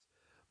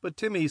But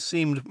Timmy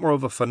seemed more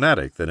of a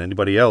fanatic than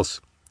anybody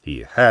else. He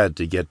had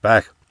to get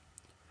back.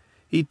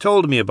 He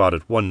told me about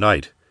it one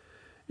night.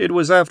 It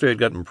was after he had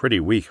gotten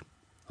pretty weak.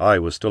 I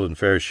was still in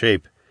fair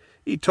shape.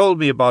 He told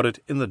me about it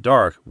in the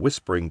dark,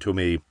 whispering to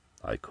me.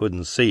 I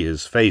couldn't see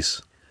his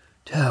face.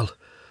 "Tal,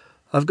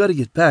 I've got to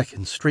get back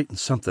and straighten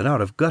something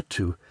out. I've got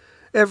to.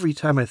 Every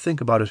time I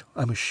think about it,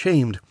 I'm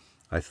ashamed.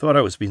 I thought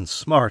I was being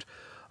smart.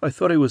 I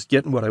thought I was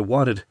getting what I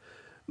wanted.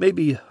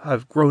 Maybe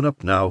I've grown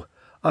up now.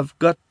 I've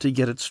got to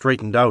get it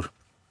straightened out."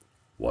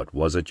 "What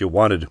was it you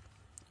wanted?"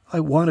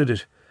 "I wanted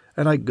it,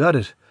 and I got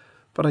it,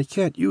 but I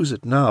can't use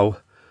it now.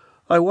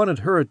 I wanted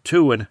her,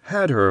 too, and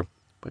had her,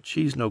 but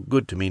she's no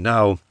good to me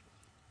now."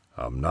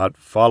 "I'm not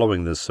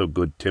following this so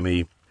good,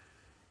 Timmy."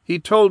 He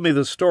told me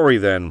the story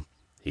then.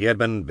 He had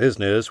been in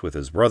business with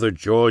his brother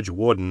George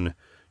Warden.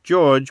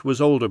 George was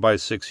older by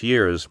 6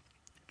 years.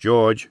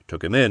 George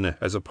took him in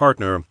as a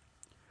partner.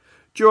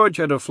 George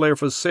had a flair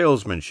for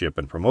salesmanship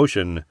and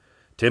promotion.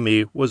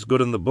 Timmy was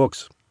good in the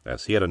books,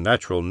 as he had a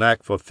natural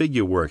knack for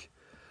figure work.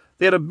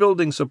 They had a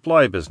building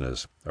supply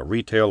business, a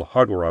retail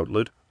hardware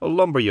outlet, a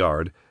lumber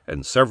yard,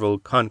 and several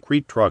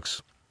concrete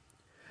trucks.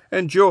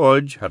 And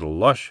George had a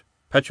lush,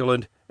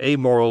 petulant,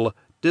 amoral,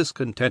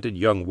 discontented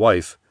young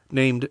wife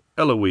named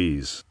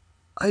Eloise.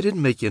 "I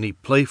didn't make any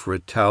play for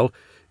it, Tal.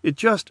 It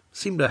just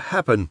seemed to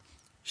happen.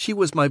 She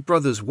was my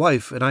brother's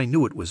wife, and I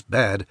knew it was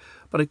bad,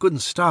 but I couldn't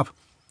stop.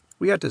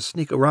 We had to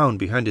sneak around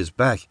behind his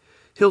back.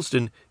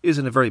 Hillston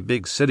isn't a very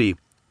big city.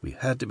 We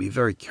had to be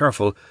very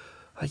careful.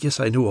 I guess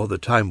I knew all the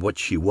time what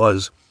she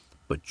was.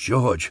 But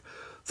George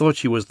thought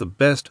she was the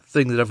best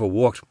thing that ever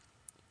walked.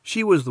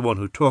 She was the one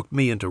who talked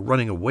me into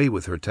running away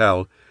with her,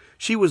 Tal.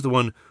 She was the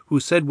one who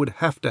said we'd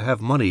have to have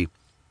money.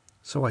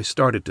 So I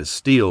started to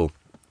steal."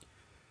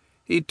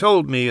 He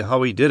told me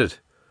how he did it.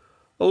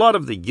 A lot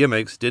of the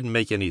gimmicks didn't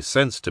make any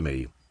sense to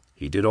me.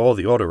 He did all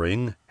the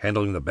ordering,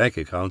 handling the bank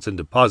accounts and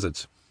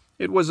deposits.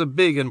 It was a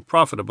big and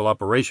profitable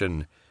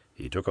operation.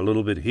 He took a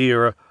little bit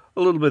here,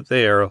 a little bit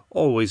there,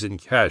 always in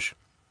cash.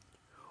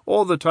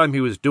 All the time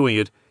he was doing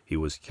it, he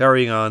was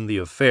carrying on the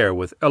affair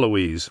with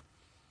Eloise.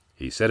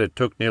 He said it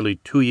took nearly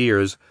 2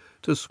 years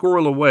to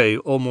squirrel away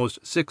almost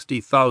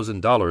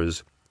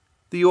 $60,000.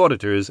 The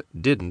auditors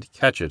didn't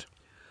catch it.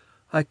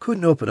 "I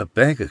couldn't open a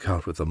bank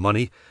account with the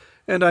money,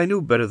 and I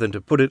knew better than to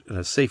put it in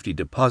a safety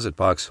deposit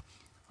box.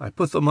 I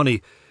put the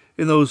money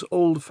in those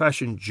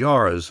old-fashioned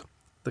jars,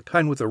 the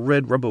kind with a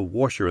red rubber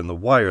washer and the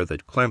wire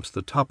that clamps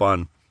the top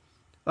on.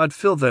 I'd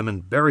fill them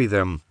and bury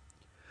them.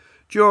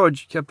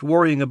 George kept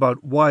worrying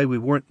about why we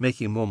weren't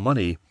making more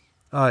money.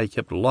 I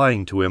kept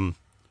lying to him.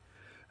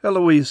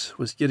 Eloise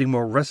was getting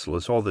more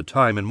restless all the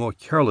time and more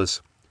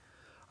careless.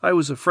 I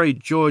was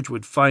afraid George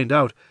would find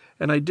out,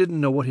 and I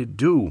didn't know what he'd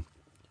do.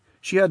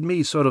 She had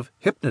me sort of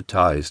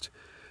hypnotized.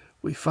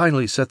 We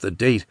finally set the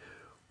date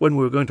when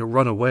we were going to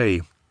run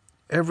away.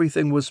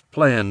 Everything was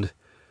planned.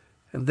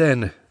 And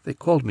then they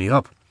called me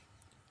up.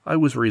 I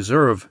was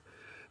reserve.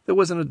 There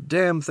wasn't a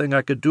damn thing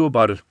I could do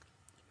about it.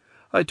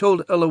 I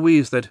told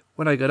Eloise that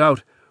when I got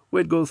out,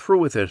 we'd go through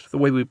with it the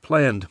way we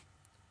planned.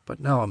 But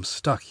now I'm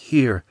stuck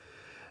here,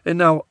 and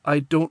now I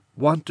don't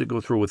want to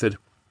go through with it.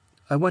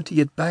 I want to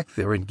get back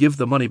there and give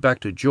the money back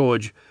to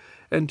George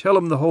and tell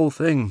him the whole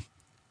thing.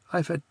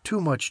 I've had too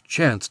much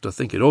chance to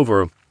think it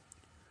over."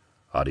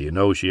 "How do you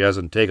know she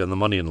hasn't taken the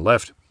money and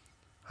left?"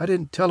 "I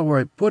didn't tell her where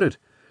I put it.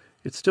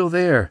 It's still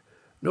there.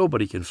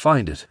 Nobody can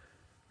find it."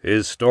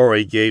 His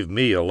story gave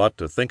me a lot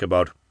to think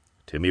about.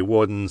 Timmy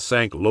Warden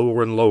sank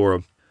lower and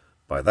lower.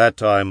 By that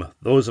time,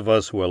 those of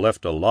us who were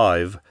left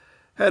alive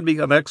had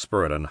become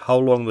expert on how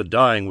long the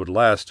dying would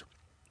last,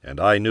 and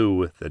I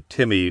knew that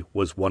Timmy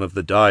was one of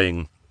the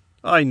dying.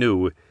 I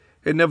knew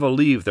he'd never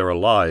leave there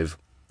alive.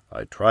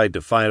 I tried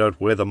to find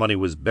out where the money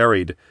was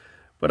buried,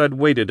 but I'd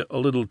waited a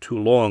little too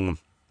long.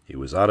 He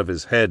was out of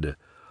his head.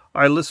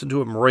 I listened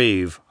to him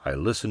rave. I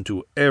listened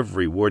to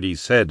every word he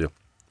said.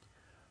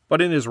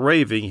 But in his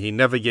raving, he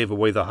never gave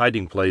away the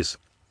hiding place.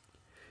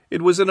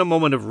 It was in a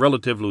moment of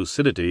relative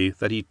lucidity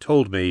that he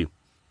told me.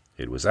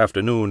 It was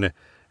afternoon,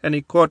 and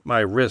he caught my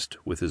wrist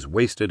with his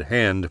wasted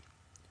hand.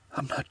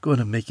 "I'm not going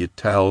to make it,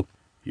 Tal."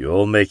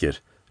 "You'll make it."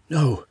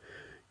 "No.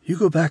 You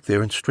go back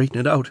there and straighten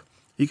it out.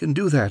 You can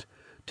do that.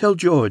 Tell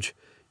George.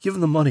 Give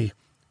him the money.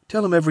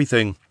 Tell him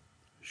everything."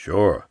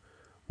 "Sure.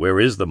 Where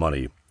is the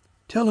money?"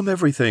 "Tell him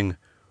everything."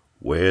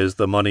 "Where's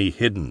the money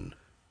hidden?"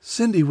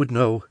 "Cindy would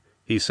know,"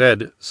 he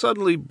said,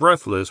 suddenly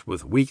breathless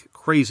with weak,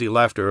 crazy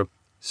laughter.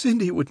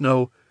 "Cindy would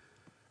know."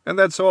 And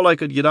that's all I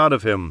could get out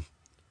of him.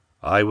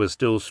 I was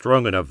still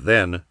strong enough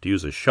then to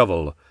use a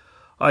shovel.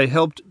 I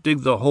helped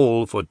dig the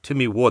hole for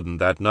Timmy Warden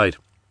that night.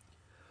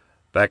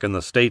 Back in the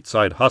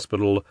stateside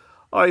hospital,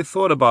 I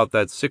thought about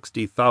that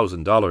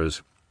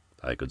 $60,000.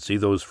 I could see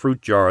those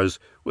fruit jars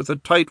with the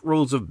tight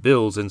rolls of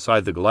bills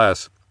inside the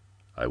glass.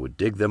 I would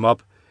dig them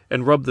up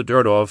and rub the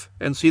dirt off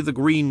and see the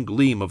green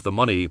gleam of the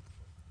money.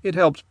 It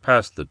helped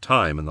pass the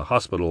time in the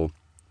hospital.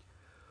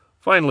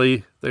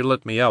 Finally, they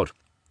let me out.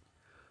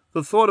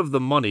 The thought of the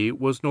money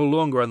was no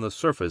longer on the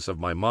surface of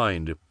my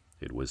mind.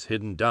 It was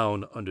hidden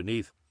down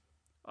underneath.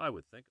 I would think